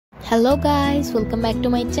Hello guys, welcome back to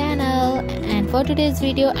my channel, and for today's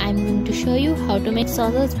video I'm going to show you how to make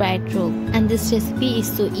sausage fried roll, and this recipe is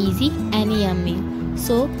so easy and yummy.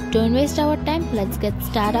 So don't waste our time, let's get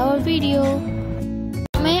start our video.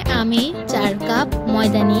 আমি 4 cup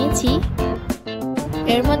ময়দা নিয়েছি।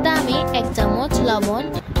 এর মধ্যে আমি 1 চামচ লবণ,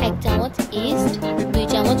 1 চামচ east, 2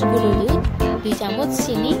 চামচ গুঁড়ো দুধ, 2 চামচ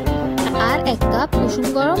চিনি আর 1 কাপ কুসুম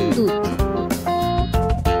গরম দুধ।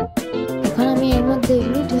 এখন আমি এর মধ্যে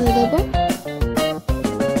এগুলো ঢেলে দেব।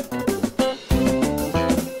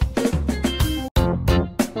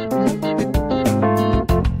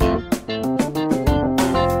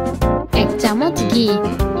 এক চামচ ঘি।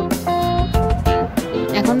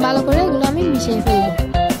 এখন ভালো করে এগুলো আমি মিশিয়ে ফেলবো।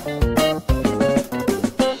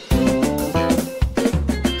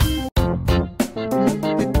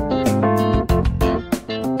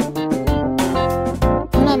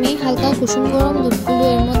 আমি হালকা কুসুম গরম দুধগুলো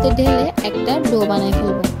এর মধ্যে ঢেলে একটা ডো বানাই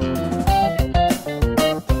ফেলবো।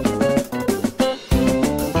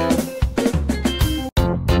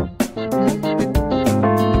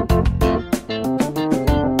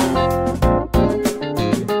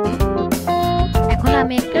 এখন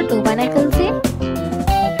আমি একটা ডো বানাই ফেলছি।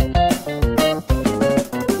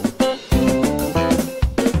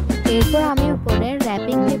 এরপর আমি উপরে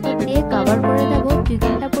র‍্যাপিং পেপার দিয়ে কভার করে দেব। 2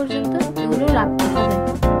 ঘন্টা পর্যন্ত এগুলো রাখতে হবে।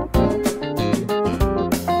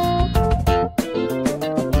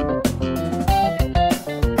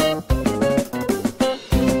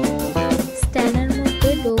 স্ট্যান্ডের মধ্যে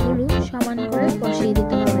ডোগুলো সমান করে বসিয়ে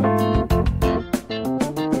দিতে হবে।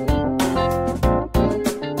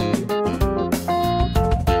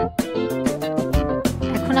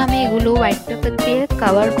 এখন আমি এগুলো হোয়াইট পেপার দিয়ে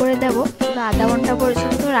কভার করে দেব। আধা ঘন্টা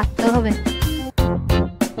পর্যন্ত রাখতে হবে।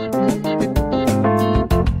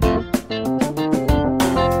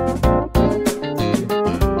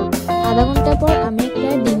 আধা ঘন্টা পর আমি একটা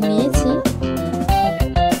ডিম নিয়েছি।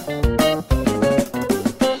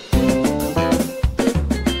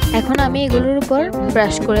 এখন আমি এগুলোর উপর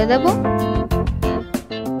ব্রাশ করে দেব।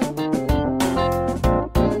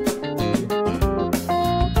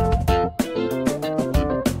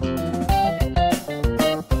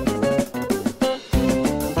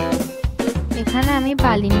 এখানে আমি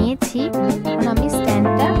বালি নিয়েছি। এখন আমি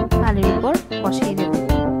স্ট্যান্ডটা বালির উপর বসিয়ে দেব।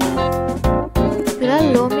 চুলা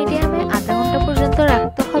লো মিডিয়ামে আধা ঘন্টা পর্যন্ত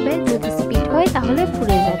রাখতে হবে। যদি স্পিড হয় তাহলে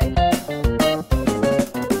পুড়ে যাবে।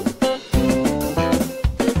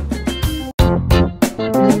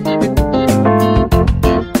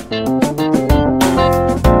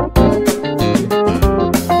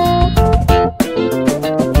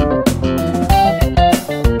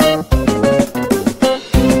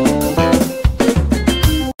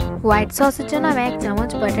 হোয়াইট সসের জন্য আমি 1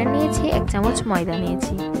 চামচ বাটার নিয়েছি, 1 চামচ ময়দা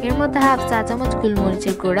নিয়েছি। এর মধ্যে হাফ চা চামচ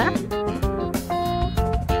গোলমরিচের গুঁড়া,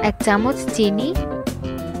 1 চামচ চিনি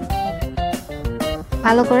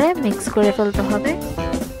ভালো করে মিক্স করে ফেলতে হবে।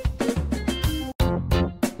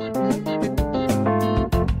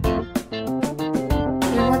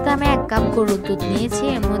 এর মধ্যে আমি 1 কাপ গরুর দুধ নিয়েছি।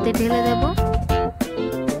 এর মধ্যে ঢেলে দেব।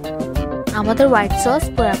 আমাদের হোয়াইট সস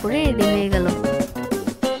পুরোপুরি রেডি হয়ে গেল।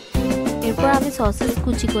 এরপর আমি সসেস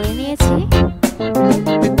কুচি করে নিয়েছি,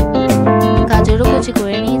 গাজরও কুচি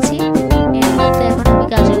করে নিয়েছি। এর মধ্যে এখন আমি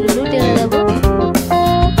গাজরগুলো ঢেলে দেব।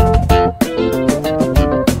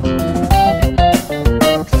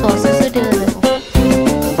 সসেসও ঢেলে দেব।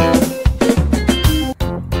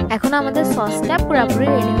 এখন আমাদের সসটা পুরোপুরি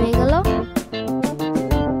রেডি হয়ে গেল।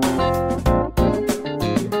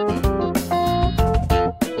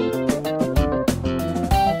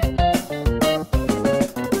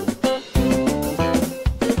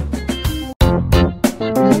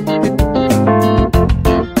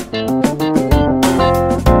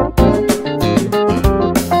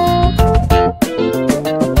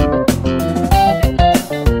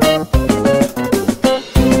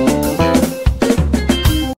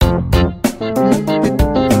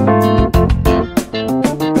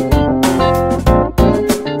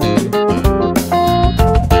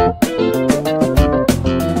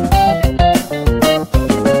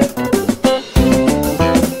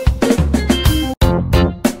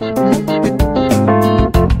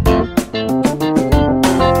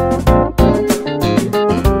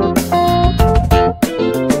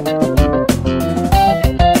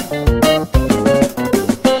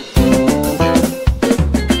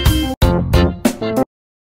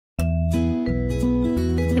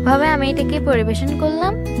 এভাবে আমি এটাকে পরিবেশন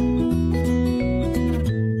করলাম।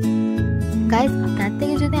 গাইস, আপনার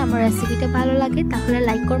থেকে যদি আমার রেসিপিটা ভালো লাগে তাহলে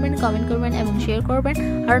লাইক করবেন, কমেন্ট করবেন এবং শেয়ার করবেন।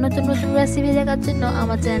 আর নতুন নতুন রেসিপি দেখার জন্য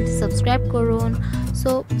আমার চ্যানেলটি সাবস্ক্রাইব করুন।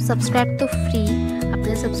 সো সাবস্ক্রাইব তো ফ্রি,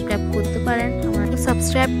 আপনারা সাবস্ক্রাইব করতে পারেন। আমার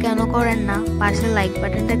সাবস্ক্রাইব কেন করেন না? পাশে লাইক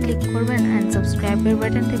বাটনটা ক্লিক করবেন অ্যান্ড সাবস্ক্রাইবের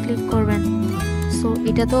বাটনটা ক্লিক করবেন। সো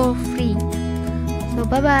এটা তো free. So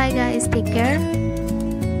bye bye guys, take care.